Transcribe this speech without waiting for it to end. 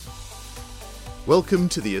Welcome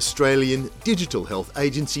to the Australian Digital Health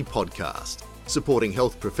Agency podcast, supporting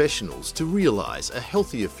health professionals to realise a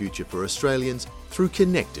healthier future for Australians through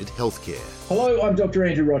connected healthcare. Hello, I'm Dr.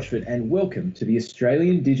 Andrew Rochford and welcome to the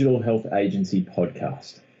Australian Digital Health Agency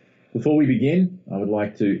podcast. Before we begin, I would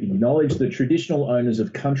like to acknowledge the traditional owners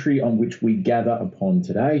of country on which we gather upon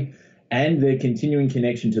today and their continuing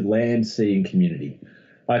connection to land, sea and community.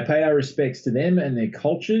 I pay our respects to them and their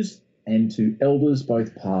cultures and to elders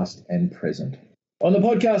both past and present. On the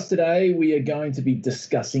podcast today, we are going to be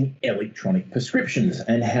discussing electronic prescriptions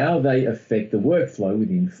and how they affect the workflow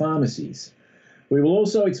within pharmacies. We will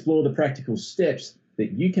also explore the practical steps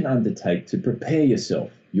that you can undertake to prepare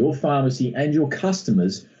yourself, your pharmacy and your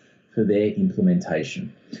customers for their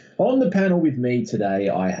implementation. On the panel with me today,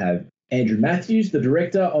 I have Andrew Matthews, the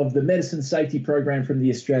Director of the Medicine Safety Program from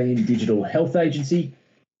the Australian Digital Health Agency,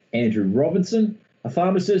 Andrew Robinson, a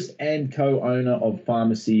pharmacist and co-owner of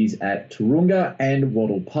pharmacies at Tauranga and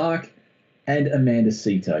Wattle Park, and Amanda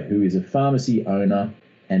Cito, who is a pharmacy owner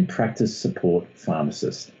and practice support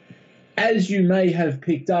pharmacist. As you may have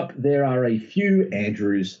picked up, there are a few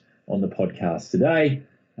Andrews on the podcast today,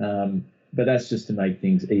 but that's just to make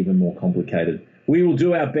things even more complicated. We will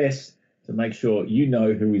do our best to make sure you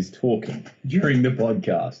know who is talking during the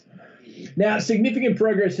podcast. Now, significant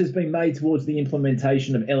progress has been made towards the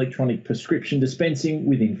implementation of electronic prescription dispensing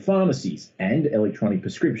within pharmacies, and electronic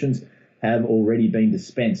prescriptions have already been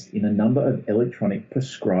dispensed in a number of electronic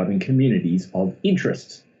prescribing communities of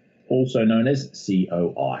interest, also known as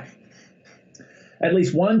COI. At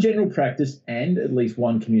least one general practice and at least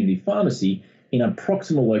one community pharmacy in a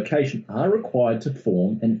proximal location are required to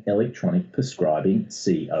form an electronic prescribing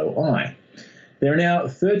COI. There are now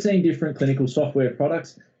 13 different clinical software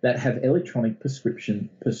products that have electronic prescription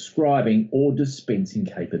prescribing or dispensing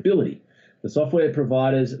capability. The software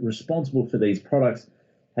providers responsible for these products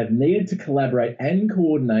have needed to collaborate and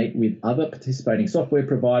coordinate with other participating software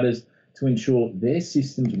providers to ensure their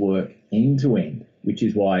systems work end to end, which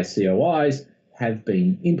is why COIs have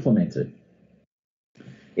been implemented.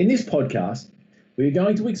 In this podcast, we are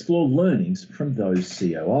going to explore learnings from those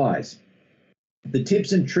COIs, the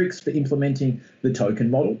tips and tricks for implementing the token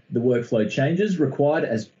model, the workflow changes required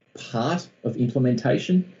as part of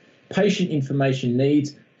implementation, patient information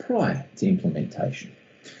needs prior to implementation.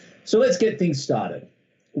 So let's get things started.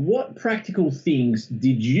 What practical things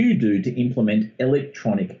did you do to implement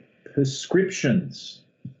electronic prescriptions?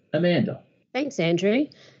 Amanda. Thanks, Andrew.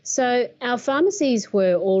 So our pharmacies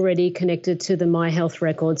were already connected to the My Health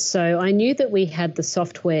records, so I knew that we had the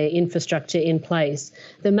software infrastructure in place.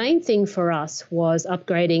 The main thing for us was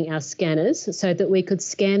upgrading our scanners so that we could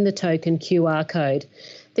scan the token QR code.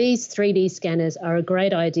 These 3D scanners are a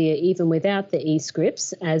great idea even without the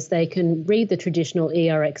e-scripts, as they can read the traditional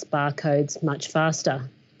ERX barcodes much faster.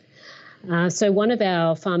 So one of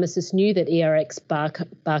our pharmacists knew that ERX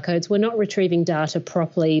barcodes were not retrieving data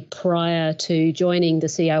properly prior to joining the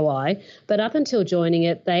COI, but up until joining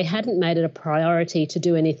it, they hadn't made it a priority to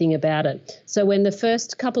do anything about it. So when the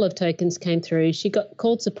first couple of tokens came through, she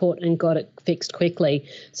called support and got it fixed quickly.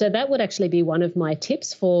 So that would actually be one of my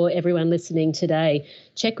tips for everyone listening today.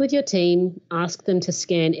 Check with your team, ask them to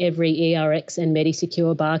scan every ERX and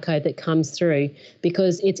MediSecure barcode that comes through,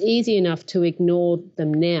 because it's easy enough to ignore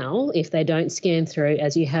them now if they don't scan through,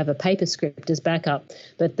 as you have a paper script as backup,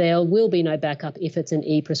 but there will be no backup if it's an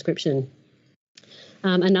e-prescription.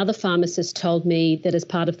 Another pharmacist told me that as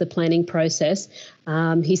part of the planning process,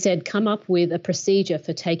 he said, come up with a procedure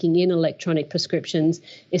for taking in electronic prescriptions,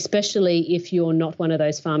 especially if you're not one of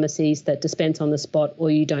those pharmacies that dispense on the spot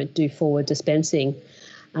or you don't do forward dispensing.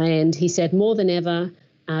 And he said, more than ever,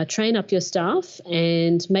 train up your staff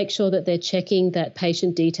and make sure that they're checking that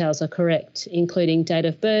patient details are correct, including date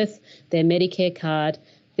of birth, their Medicare card,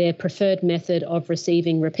 their preferred method of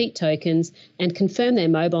receiving repeat tokens, and confirm their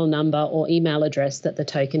mobile number or email address that the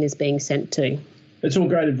token is being sent to. That's all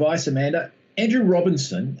great advice, Amanda. Andrew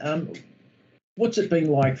Robinson, what's it been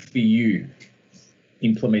like for you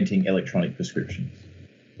implementing electronic prescriptions?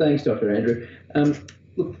 Thanks, Dr. Andrew.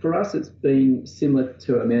 Look, for us, it's been similar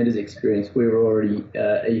to Amanda's experience. We were already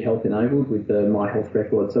e-health enabled with the My Health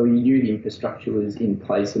record, so we knew the infrastructure was in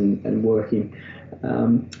place and working.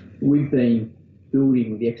 We've been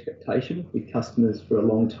building the expectation with customers for a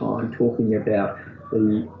long time, talking about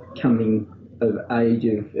the coming of age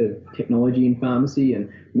of technology in pharmacy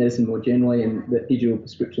and medicine more generally, and that digital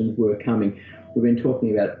prescriptions were coming. We've been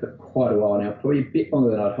talking about it for quite a while now, probably a bit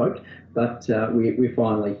longer than I'd hoped, but we're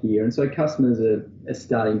finally here. And so customers are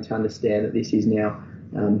starting to understand that this is now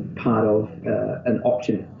part of an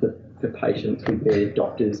option for patients with their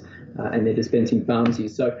doctors and their dispensing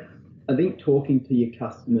pharmacies. So I think talking to your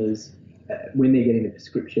customers when they're getting the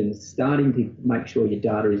prescriptions, starting to make sure your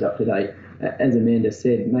data is up to date. As Amanda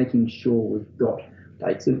said, making sure we've got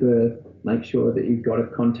dates of birth, make sure that you've got a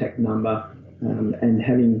contact number, and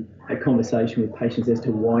having a conversation with patients as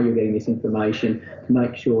to why you're getting this information, to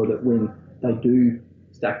make sure that when they do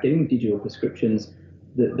start getting digital prescriptions,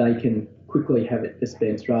 that they can quickly have it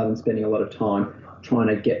dispensed rather than spending a lot of time trying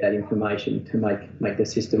to get that information to make the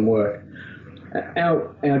system work.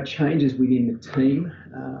 Our changes within the team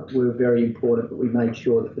were very important, but we made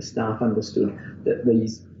sure that the staff understood that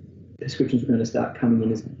these prescriptions were going to start coming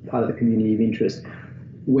in as part of the community of interest.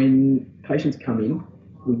 When patients come in,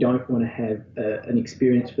 we don't want to have an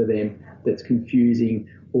experience for them that's confusing,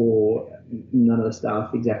 or none of the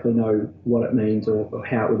staff exactly know what it means or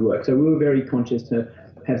how it would work. So we were very conscious to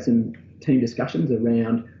have some team discussions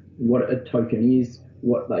around what a token is,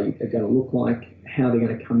 what they are going to look like, how they're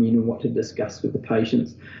going to come in, and what to discuss with the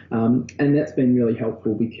patients. And that's been really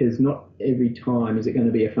helpful, because not every time is it going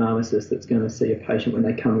to be a pharmacist that's going to see a patient when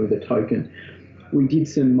they come in with a token. We did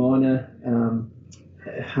some minor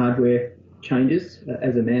hardware changes.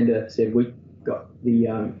 As Amanda said, we got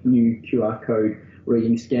the new QR code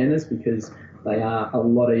reading scanners because they are a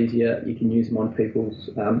lot easier. You can use them on people's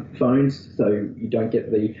phones, so you don't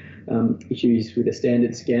get the issues with a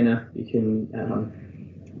standard scanner. You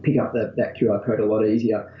can pick up that QR code a lot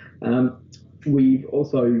easier. We've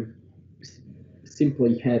also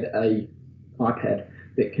simply had a iPad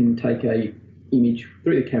that can take a image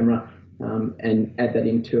through the camera and add that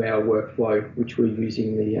into our workflow, which we're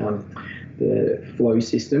using the Flow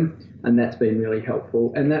system, and that's been really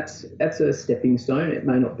helpful. And that's a stepping stone. It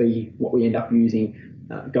may not be what we end up using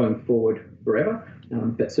going forward forever,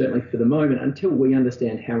 but certainly for the moment, until we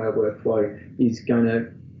understand how our workflow is going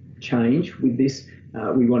to change with this,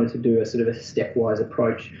 we wanted to do a sort of a stepwise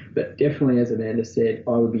approach. But definitely, as Amanda said,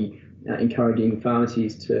 I would be encouraging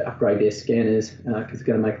pharmacies to upgrade their scanners because it's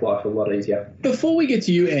going to make life a lot easier. Before we get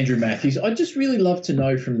to you, Andrew Matthews, I'd just really love to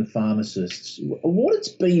know from the pharmacists what it's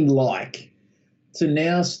been like to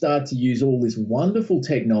now start to use all this wonderful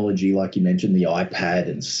technology, like you mentioned, the iPad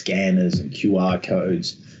and scanners and QR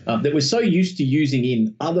codes, that we're so used to using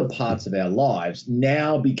in other parts of our lives,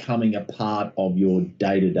 now becoming a part of your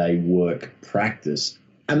day-to-day work practice.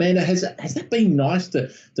 Amanda, has that been nice to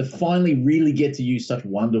finally really get to use such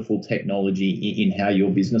wonderful technology in how your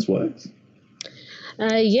business works?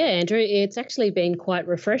 Yeah, Andrew, it's actually been quite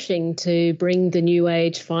refreshing to bring the new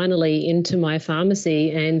age finally into my pharmacy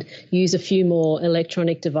and use a few more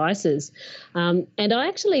electronic devices. And I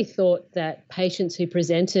actually thought that patients who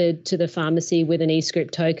presented to the pharmacy with an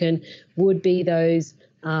eScript token would be those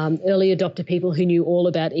early adopter people who knew all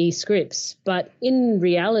about eScripts. But in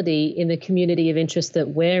reality, in the community of interest that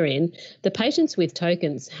we're in, the patients with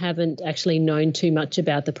tokens haven't actually known too much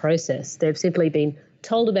about the process. They've simply been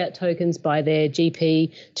told about tokens by their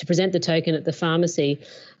GP to present the token at the pharmacy.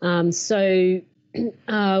 So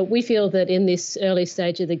we feel that in this early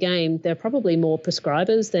stage of the game, there are probably more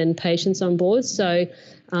prescribers than patients on board. So,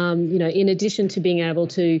 in addition to being able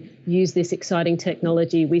to use this exciting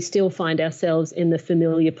technology, we still find ourselves in the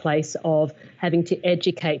familiar place of having to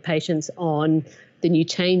educate patients on the new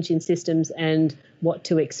change in systems and what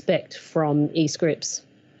to expect from eScripts.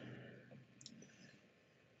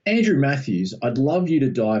 Andrew Matthews, I'd love you to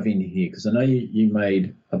dive in here because I know you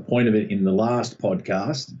made a point of it in the last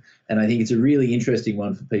podcast, and I think it's a really interesting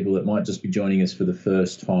one for people that might just be joining us for the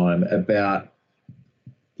first time, about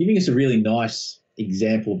giving us a really nice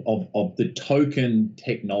example of the token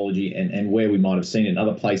technology and where we might have seen it in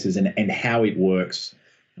other places and how it works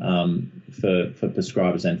for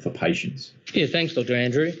prescribers and for patients. Yeah, thanks, Dr.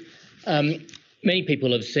 Andrew. Many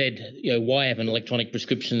people have said, why haven't electronic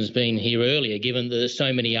prescriptions been here earlier, given that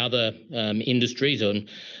so many other industries and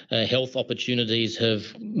health opportunities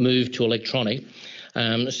have moved to electronic.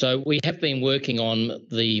 So we have been working on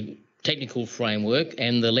the technical framework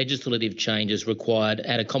and the legislative changes required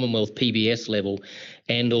at a Commonwealth PBS level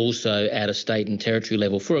and also at a state and territory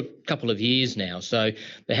level for a couple of years now. So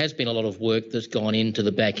there has been a lot of work that's gone into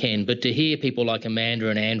the back end. But to hear people like Amanda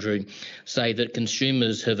and Andrew say that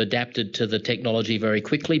consumers have adapted to the technology very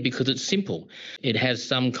quickly because it's simple. It has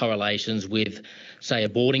some correlations with, say, a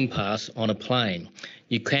boarding pass on a plane.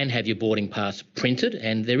 You can have your boarding pass printed,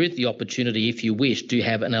 and there is the opportunity, if you wish, to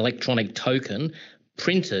have an electronic token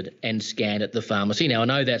printed and scanned at the pharmacy. Now, I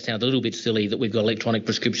know that sounds a little bit silly that we've got electronic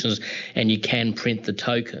prescriptions and you can print the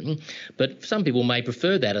token, but some people may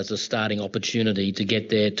prefer that as a starting opportunity to get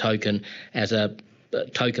their token as a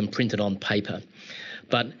token printed on paper.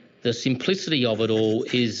 But the simplicity of it all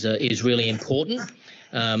is really important.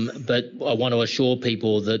 But I want to assure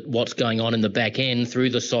people that what's going on in the back end through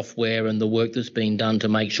the software and the work that's been done to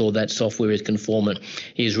make sure that software is conformant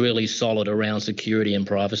is really solid around security and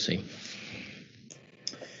privacy.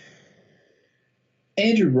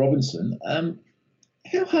 Andrew Robinson,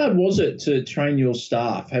 how hard was it to train your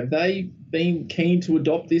staff? Have they been keen to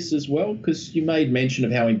adopt this as well? Because you made mention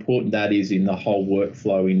of how important that is in the whole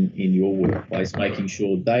workflow in your workplace, making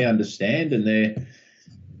sure they understand and they're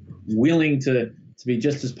willing to be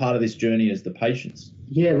just as part of this journey as the patients.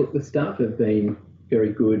 Yeah, look, the staff have been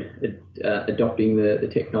very good at adopting the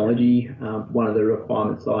technology. One of the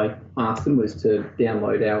requirements I asked them was to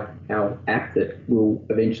download our app that will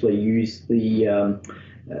eventually use the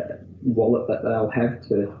wallet that they'll have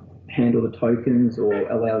to handle the tokens or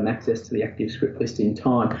allow them access to the active script list in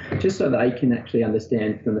time, just so they can actually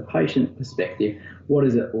understand from the patient perspective, what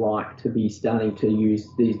is it like to be starting to use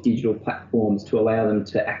these digital platforms to allow them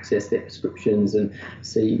to access their prescriptions and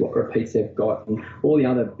see what repeats they've got and all the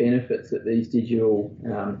other benefits that these digital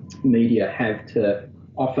media have to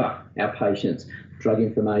offer our patients. Drug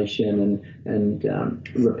information and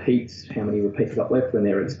repeats, how many repeats they've got left when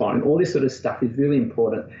they're expiring. All this sort of stuff is really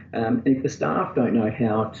important. And if the staff don't know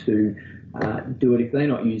how to do it, if they're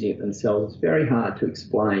not using it themselves, it's very hard to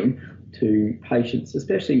explain to patients,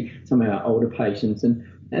 especially some of our older patients. And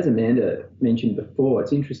as Amanda mentioned before,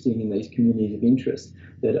 it's interesting in these communities of interest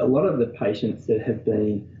that a lot of the patients that have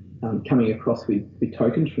been coming across with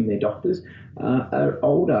tokens from their doctors are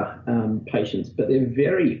older patients, but they're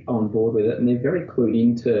very on board with it and they're very clued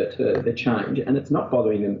into the change, and it's not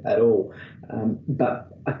bothering them at all.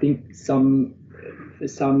 But I think some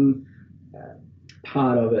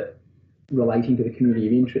part of it relating to the community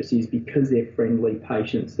of interest is because they're friendly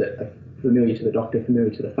patients that are familiar to the doctor,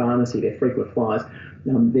 familiar to the pharmacy, they're frequent flyers.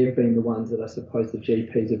 They've been the ones that I suppose the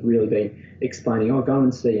GPs have really been explaining, go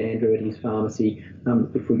and see Andrew at his pharmacy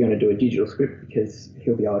if we're going to do a digital script, because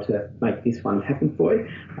he'll be able to make this one happen for you.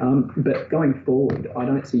 But going forward, I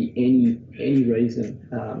don't see any reason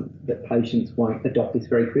that patients won't adopt this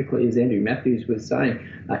very quickly. As Andrew Matthews was saying,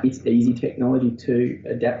 it's easy technology to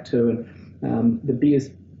adapt to, and the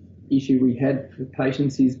biggest issue we had for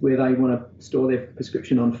patients is where they want to store their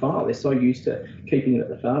prescription on file. They're so used to keeping it at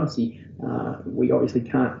the pharmacy. We obviously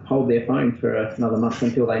can't hold their phone for another month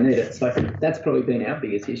until they need it. So that's probably been our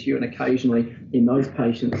biggest issue. And occasionally in those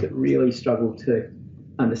patients that really struggle to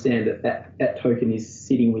understand that token is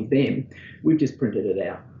sitting with them, we've just printed it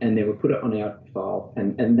out and then we put it on our file,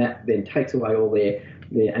 and that then takes away all their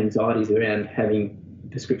anxieties around having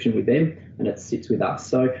prescription with them, and it sits with us.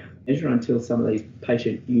 So until some of these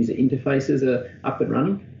patient user interfaces are up and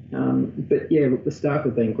running. But yeah, look, the staff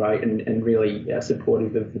have been great and really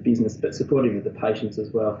supportive of the business, but supportive of the patients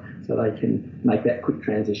as well, so they can make that quick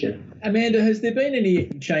transition. Amanda, has there been any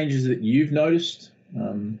changes that you've noticed,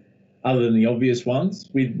 other than the obvious ones,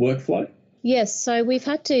 with workflow? Yes, so we've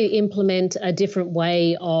had to implement a different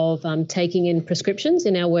way of taking in prescriptions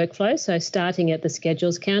in our workflow. So starting at the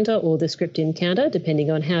schedules counter or the script in counter, depending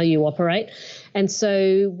on how you operate. And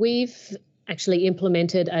so we've actually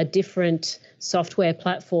implemented a different software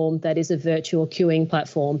platform that is a virtual queuing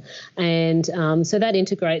platform. And so that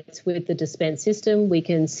integrates with the dispense system. We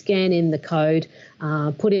can scan in the code,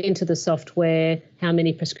 put it into the software, how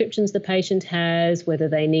many prescriptions the patient has, whether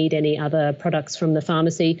they need any other products from the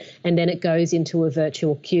pharmacy, and then it goes into a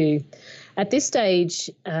virtual queue. At this stage,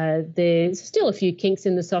 there's still a few kinks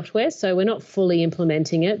in the software, so we're not fully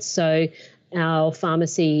implementing it. So our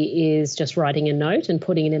pharmacy is just writing a note and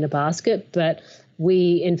putting it in a basket, but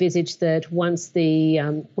we envisage that once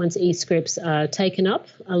e-scripts are taken up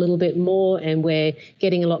a little bit more and we're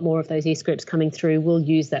getting a lot more of those e-scripts coming through, we'll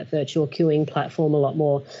use that virtual queuing platform a lot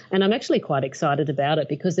more. And I'm actually quite excited about it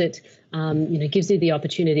because it gives you the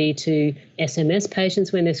opportunity to SMS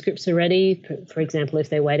patients when their scripts are ready, for example, if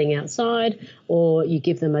they're waiting outside, or you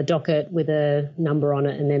give them a docket with a number on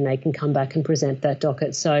it and then they can come back and present that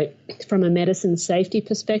docket. So from a medicine safety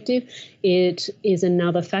perspective, it is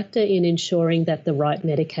another factor in ensuring that the right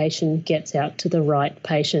medication gets out to the right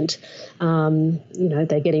patient.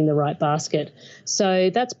 They're getting the right basket. So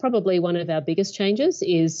that's probably one of our biggest changes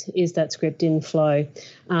is that script in flow.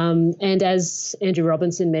 And as Andrew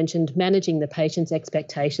Robinson mentioned, managing the patient's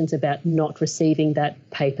expectations about not receiving that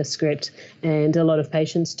paper script. And a lot of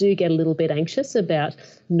patients do get a little bit anxious about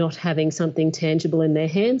not having something tangible in their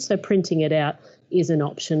hands, so printing it out is an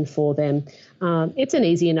option for them. It's an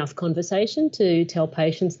easy enough conversation to tell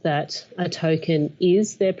patients that a token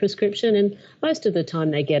is their prescription, and most of the time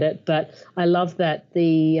they get it. But I love that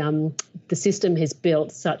the system is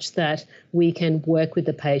built such that we can work with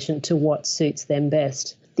the patient to what suits them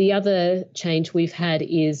best. The other change we've had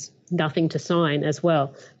is nothing to sign as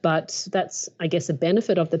well. But that's, I guess, a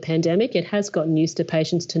benefit of the pandemic. It has gotten used to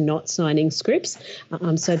patients to not signing scripts.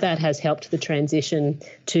 So that has helped the transition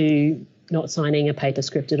to not signing a paper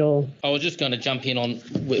script at all. I was just going to jump in on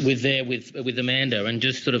with Amanda and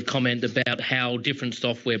just sort of comment about how different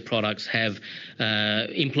software products have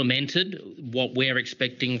implemented what we're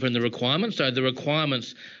expecting from the requirements. So the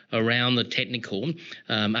requirements around the technical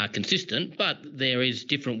are consistent, but there is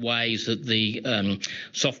different ways that the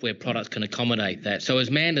software products can accommodate that. So as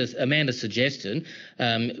Amanda suggested,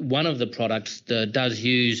 one of the products does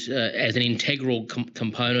use as an integral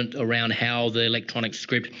component around how the electronic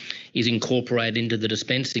script is incorporated into the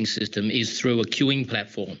dispensing system is through a queuing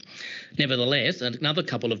platform. Nevertheless, another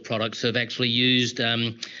couple of products have actually used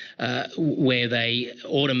where they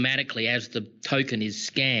automatically, as the token is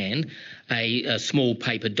scanned, a small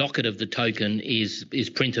paper docket of the token is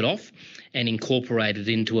printed off and incorporated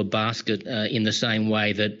into a basket in the same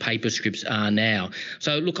way that paper scripts are now.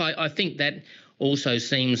 So, look, I think that also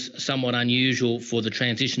seems somewhat unusual for the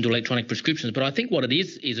transition to electronic prescriptions, but I think what it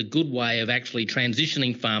is a good way of actually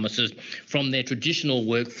transitioning pharmacists from their traditional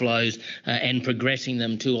workflows and progressing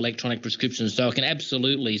them to electronic prescriptions. So I can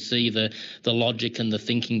absolutely see the logic and the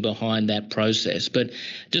thinking behind that process. But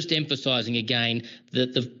just emphasising again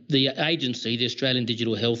that the agency, the Australian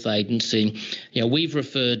Digital Health Agency, we've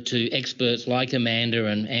referred to experts like Amanda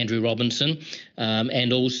and Andrew Robinson,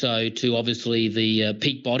 and also to obviously the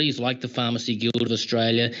peak bodies like the Pharmacy Guild of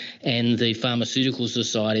Australia and the Pharmaceutical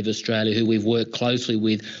Society of Australia, who we've worked closely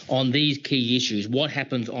with on these key issues. What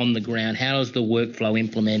happens on the ground? How is the workflow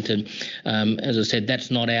implemented? As I said, that's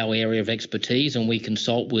not our area of expertise, and we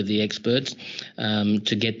consult with the experts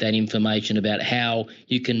to get that information about how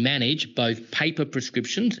you can manage both paper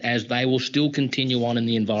prescriptions, as they will still continue on in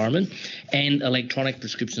the environment, and electronic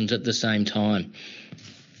prescriptions at the same time.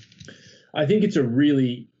 I think it's a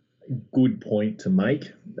really good point to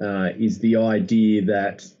make, is the idea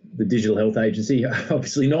that the Digital Health Agency,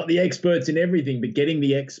 obviously not the experts in everything, but getting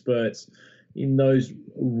the experts in those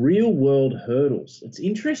real world hurdles. It's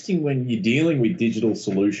interesting when you're dealing with digital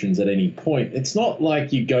solutions at any point. It's not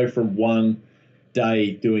like you go from one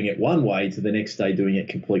day doing it one way to the next day doing it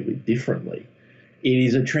completely differently. It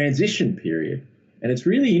is a transition period. And it's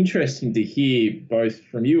really interesting to hear both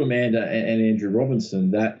from you, Amanda, and Andrew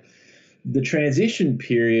Robinson, that the transition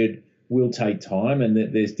period will take time and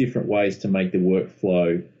that there's different ways to make the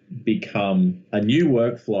workflow become a new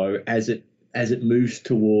workflow as it moves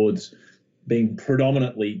towards being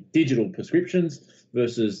predominantly digital prescriptions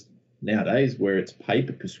versus nowadays where it's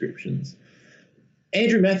paper prescriptions.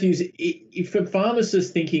 Andrew Matthews, if for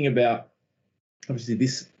pharmacists thinking about obviously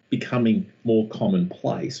this becoming more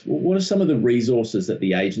commonplace, what are some of the resources that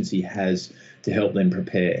the agency has to help them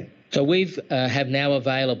prepare? So we've have now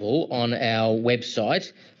available on our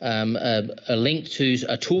website a link to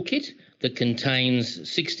a toolkit that contains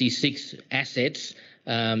 66 assets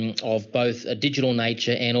of both a digital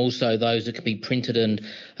nature and also those that can be printed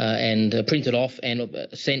and printed off and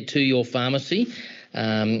sent to your pharmacy.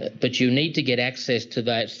 But you need to get access to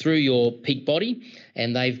that through your peak body,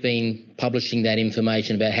 and they've been publishing that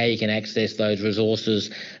information about how you can access those resources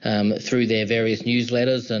through their various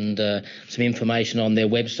newsletters and some information on their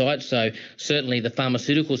website. So certainly the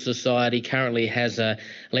Pharmaceutical Society currently has a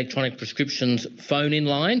electronic prescriptions phone-in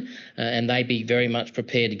line, and they'd be very much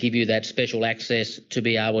prepared to give you that special access to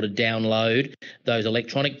be able to download those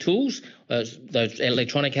electronic tools, those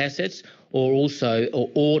electronic assets, or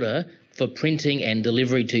order for printing and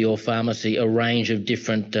delivery to your pharmacy a range of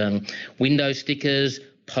different window stickers,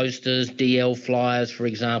 posters, DL flyers, for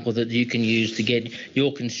example, that you can use to get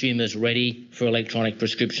your consumers ready for electronic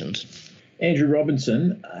prescriptions. Andrew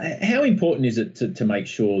Robinson, how important is it to make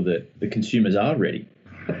sure that the consumers are ready?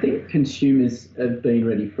 I think consumers have been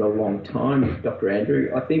ready for a long time, Dr.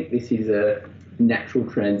 Andrew. I think this is a natural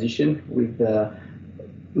transition with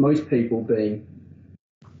most people being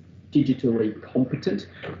digitally competent.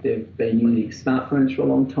 They've been using smartphones for a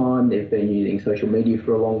long time. They've been using social media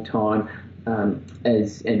for a long time.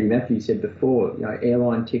 As Andrew Matthews said before,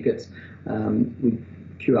 airline tickets with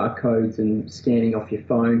QR codes and scanning off your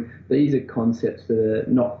phone. These are concepts that are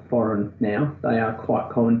not foreign now. They are quite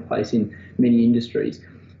commonplace in many industries.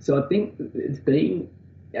 So I think it's been,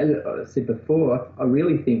 as I said before, I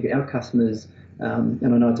really think our customers, and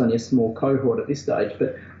I know it's only a small cohort at this stage,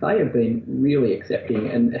 but they have been really accepting,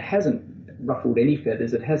 and it hasn't ruffled any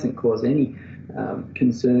feathers. It hasn't caused any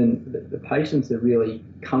concern. The patients are really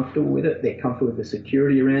comfortable with it. They're comfortable with the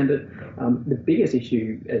security around it. The biggest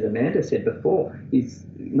issue, as Amanda said before, is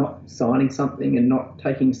not signing something and not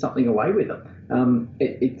taking something away with them.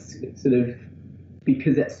 It's sort of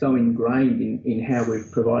because that's so ingrained in how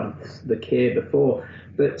we've provided the care before.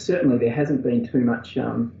 But certainly there hasn't been too much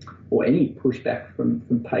or any pushback from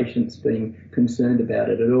patients being concerned about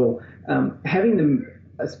it at all. Having them,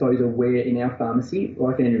 I suppose, aware in our pharmacy,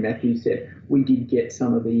 like Andrew Matthews said, we did get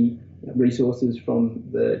some of the resources from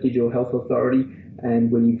the Digital Health Authority,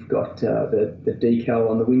 and we've got the decal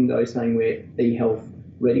on the window saying we're eHealth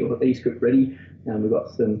ready or eScript ready. We've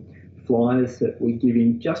got some flyers that we're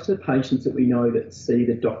giving just to patients that we know that see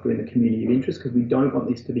the doctor in the community of interest, because we don't want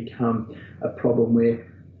this to become a problem where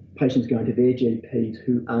patients going to their GPs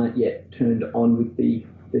who aren't yet turned on with the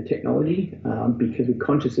technology, because we're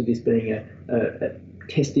conscious of this being a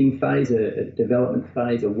testing phase, a development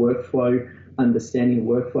phase, a workflow, understanding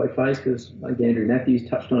the workflow phase, because like Andrew Matthews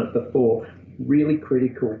touched on it before, really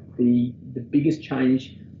critical. The biggest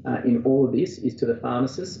change in all of this is to the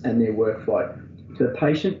pharmacist and their workflow. To the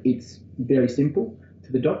patient, it's very simple.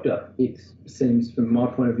 To the doctor, it seems, from my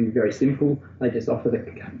point of view, very simple. They just offer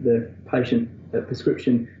the patient a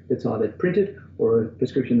prescription that's either printed or a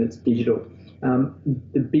prescription that's digital.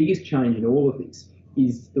 The biggest change in all of this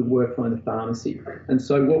is the workflow in the pharmacy. And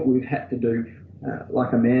so what we've had to do,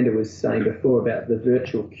 like Amanda was saying before about the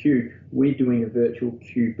virtual queue, we're doing a virtual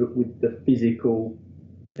queue but with the physical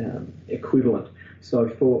equivalent. So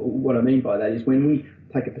for what I mean by that is when we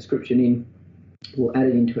take a prescription in, we'll add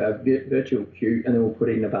it into our virtual queue and then we'll put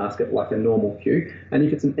it in a basket like a normal queue. And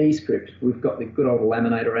if it's an e-script, we've got the good old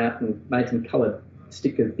laminator out and made some coloured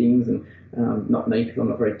sticker things, and not me because I'm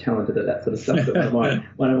not very talented at that sort of stuff, but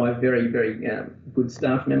one of my very, very good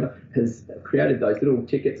staff member has created those little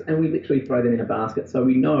tickets, and we literally throw them in a basket so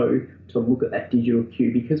we know to look at that digital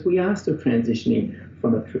queue, because we are still transitioning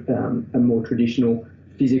from a more traditional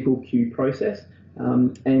physical queue process.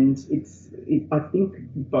 I think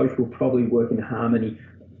both will probably work in harmony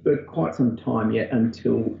for quite some time yet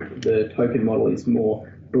until the token model is more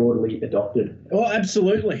broadly adopted. Oh,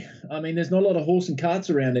 absolutely. I mean, there's not a lot of horse and carts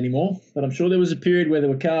around anymore, but I'm sure there was a period where there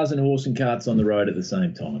were cars and horse and carts on the road at the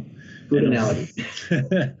same time. Good analogy.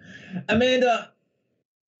 Amanda,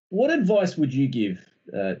 what advice would you give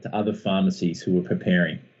to other pharmacies who are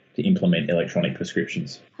preparing to implement electronic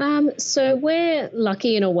prescriptions? So we're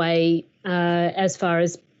lucky in a way as far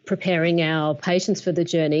as preparing our patients for the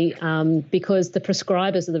journey, because the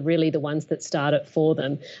prescribers are really the ones that start it for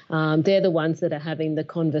them. They're the ones that are having the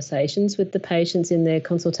conversations with the patients in their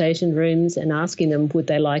consultation rooms and asking them, would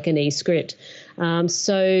they like an e-script?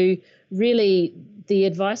 So really, the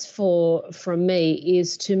advice from me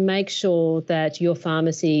is to make sure that your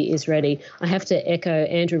pharmacy is ready. I have to echo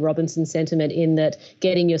Andrew Robinson's sentiment in that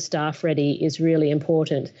getting your staff ready is really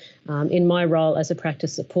important. In my role as a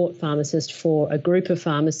practice support pharmacist for a group of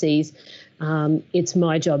pharmacies, it's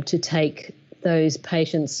my job to take those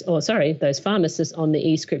pharmacists on the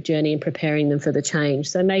e-script journey and preparing them for the change.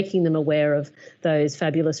 So making them aware of those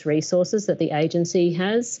fabulous resources that the agency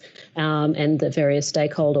has and the various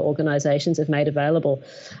stakeholder organisations have made available.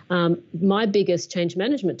 My biggest change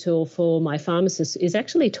management tool for my pharmacists is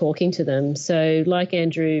actually talking to them. So like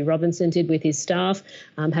Andrew Robinson did with his staff,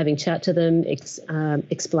 having chat to them,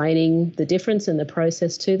 explaining the difference and the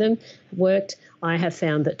process to them worked. I have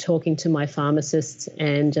found that talking to my pharmacists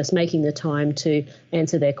and just making the time to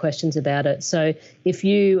answer their questions about it. So if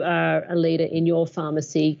you are a leader in your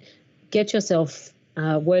pharmacy, get yourself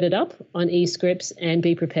worded up on e-scripts and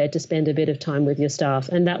be prepared to spend a bit of time with your staff,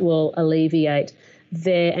 and that will alleviate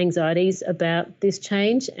their anxieties about this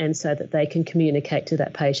change, and so that they can communicate to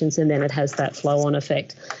that patient, and then it has that flow-on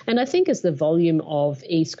effect. And I think as the volume of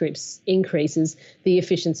e-scripts increases, the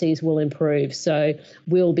efficiencies will improve. So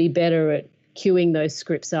we'll be better at queuing those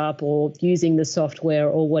scripts up or using the software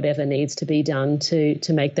or whatever needs to be done to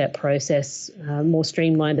make that process more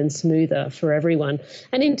streamlined and smoother for everyone.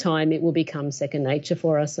 And in time, it will become second nature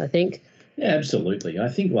for us, I think. Yeah, absolutely. I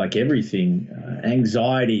think, like everything,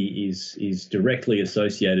 anxiety is directly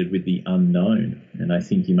associated with the unknown. And I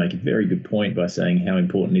think you make a very good point by saying how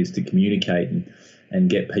important it is to communicate and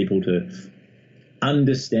get people to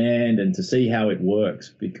understand and to see how it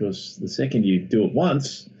works, because the second you do it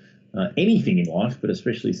once, anything in life, but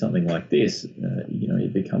especially something like this,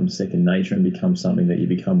 it becomes second nature and becomes something that you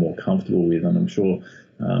become more comfortable with. And I'm sure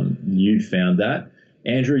you found that.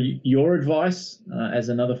 Andrew, your advice as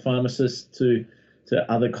another pharmacist to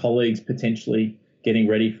other colleagues potentially getting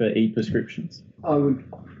ready for e-prescriptions? I would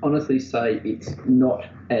honestly say it's not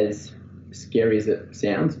as scary as it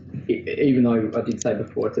sounds, even though I did say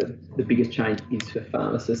before the biggest change is for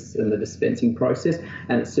pharmacists and the dispensing process,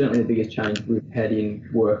 and it's certainly the biggest change we've had in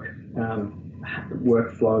workflow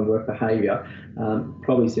and work behaviour,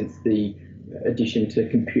 probably since the addition to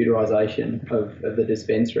computerisation of the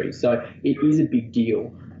dispensary. So it is a big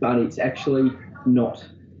deal, but it's actually not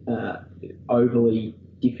overly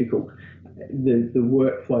difficult. The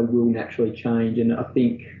workflow will naturally change, and I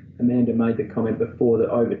think Amanda made the comment before that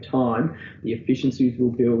over time the efficiencies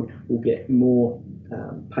will build. We'll get more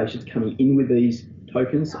patients coming in with these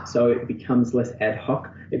tokens, so it becomes less ad hoc.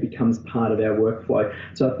 It becomes part of our workflow.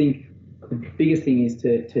 So I think the biggest thing is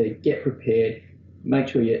to get prepared. Make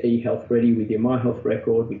sure you're eHealth ready with your My Health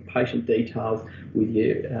record, with patient details, with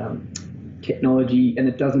your technology, and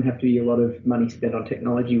it doesn't have to be a lot of money spent on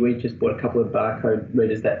technology. We just bought a couple of barcode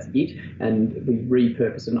readers, that's it, and we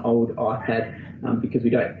repurposed an old iPad because we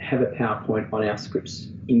don't have a PowerPoint on our scripts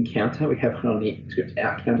in counter. We have one on the scripts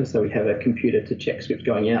out counter, so we have a computer to check scripts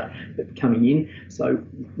going out but coming in. So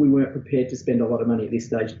we weren't prepared to spend a lot of money at this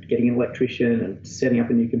stage getting an electrician and setting up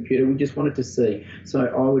a new computer. We just wanted to see. So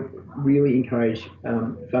I would really encourage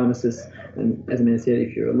pharmacists, and as Amanda said,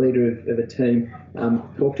 if you're a leader of a team,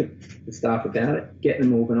 talk to the staff about it, get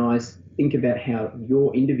them organised, think about how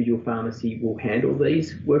your individual pharmacy will handle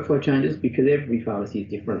these workflow changes, because every pharmacy is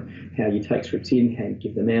different. How you take scripts in, how you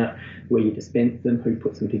give them out, where you dispense them, who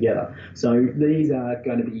puts them together. So these are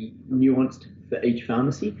going to be nuanced for each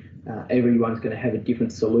pharmacy. Everyone's going to have a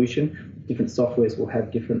different solution. Different softwares will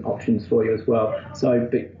have different options for you as well. So,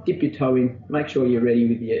 but dip your toe in, make sure you're ready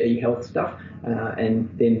with your eHealth stuff, and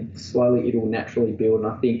then slowly it will naturally build.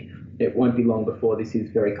 And I think it won't be long before this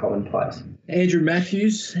is very commonplace. Andrew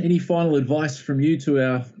Matthews, any final advice from you to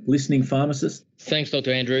our listening pharmacists? Thanks,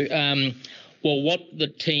 Dr. Andrew. Well, what the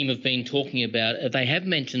team have been talking about, they have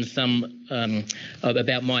mentioned some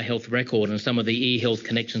about My Health record and some of the eHealth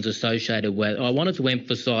connections associated with it. I wanted to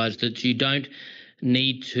emphasise that you don't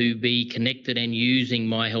need to be connected and using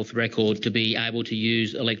My Health record to be able to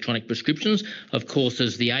use electronic prescriptions. Of course,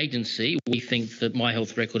 as the agency, we think that My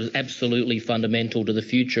Health record is absolutely fundamental to the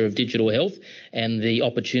future of digital health and the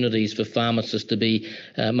opportunities for pharmacists to be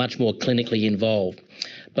much more clinically involved.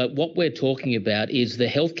 But what we're talking about is the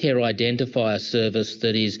healthcare identifier service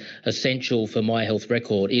that is essential for My Health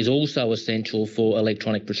record is also essential for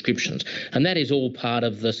electronic prescriptions. And that is all part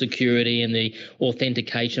of the security and the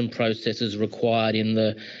authentication processes required in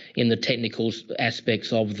the technical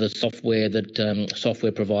aspects of the software that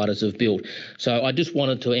software providers have built. So I just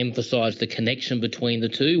wanted to emphasise the connection between the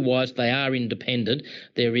two. Whilst they are independent,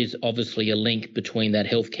 there is obviously a link between that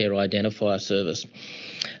healthcare identifier service.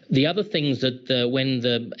 The other things that when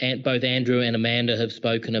both Andrew and Amanda have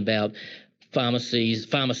spoken about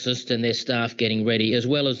pharmacists and their staff getting ready, as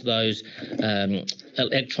well as those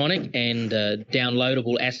electronic and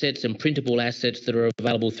downloadable assets and printable assets that are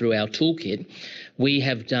available through our toolkit, we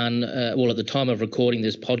have done, at the time of recording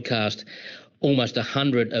this podcast, almost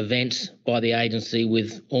 100 events by the agency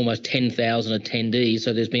with almost 10,000 attendees.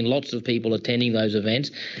 So there's been lots of people attending those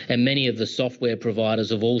events, and many of the software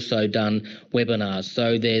providers have also done webinars.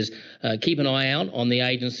 So there's keep an eye out on the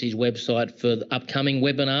agency's website for the upcoming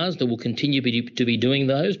webinars that will continue to be doing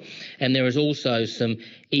those. And there is also some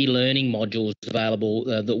e-learning modules available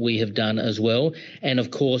that we have done as well. And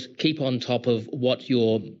of course, keep on top of what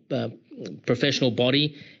your professional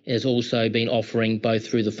body has also been offering, both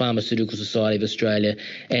through the Pharmaceutical Society of Australia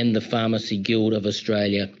and the Pharmacy Guild of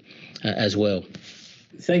Australia as well.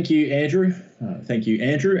 Thank you, Andrew. And thank you,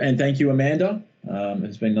 Amanda.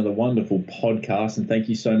 It's been another wonderful podcast, and thank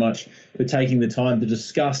you so much for taking the time to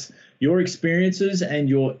discuss your experiences and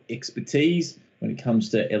your expertise when it comes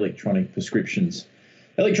to electronic prescriptions.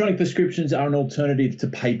 Electronic prescriptions are an alternative to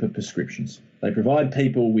paper prescriptions. They provide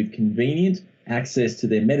people with convenient access to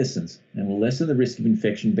their medicines and will lessen the risk of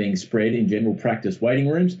infection being spread in general practice waiting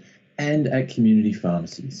rooms and at community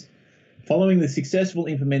pharmacies. Following the successful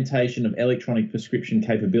implementation of electronic prescription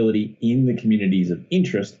capability in the communities of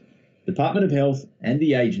interest, the Department of Health and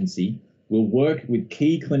the agency will work with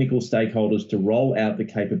key clinical stakeholders to roll out the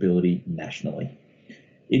capability nationally.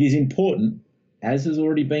 It is important, as has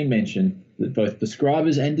already been mentioned, that both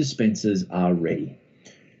prescribers and dispensers are ready.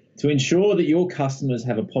 To ensure that your customers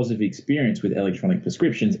have a positive experience with electronic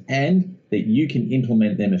prescriptions and that you can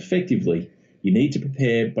implement them effectively, you need to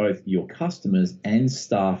prepare both your customers and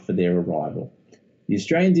staff for their arrival. The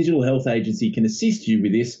Australian Digital Health Agency can assist you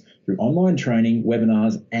with this through online training,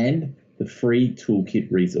 webinars, and the free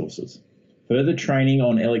toolkit resources. Further training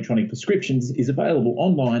on electronic prescriptions is available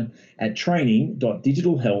online at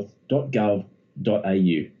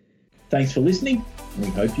training.digitalhealth.gov.au. Thanks for listening, and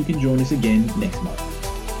we hope you can join us again next month.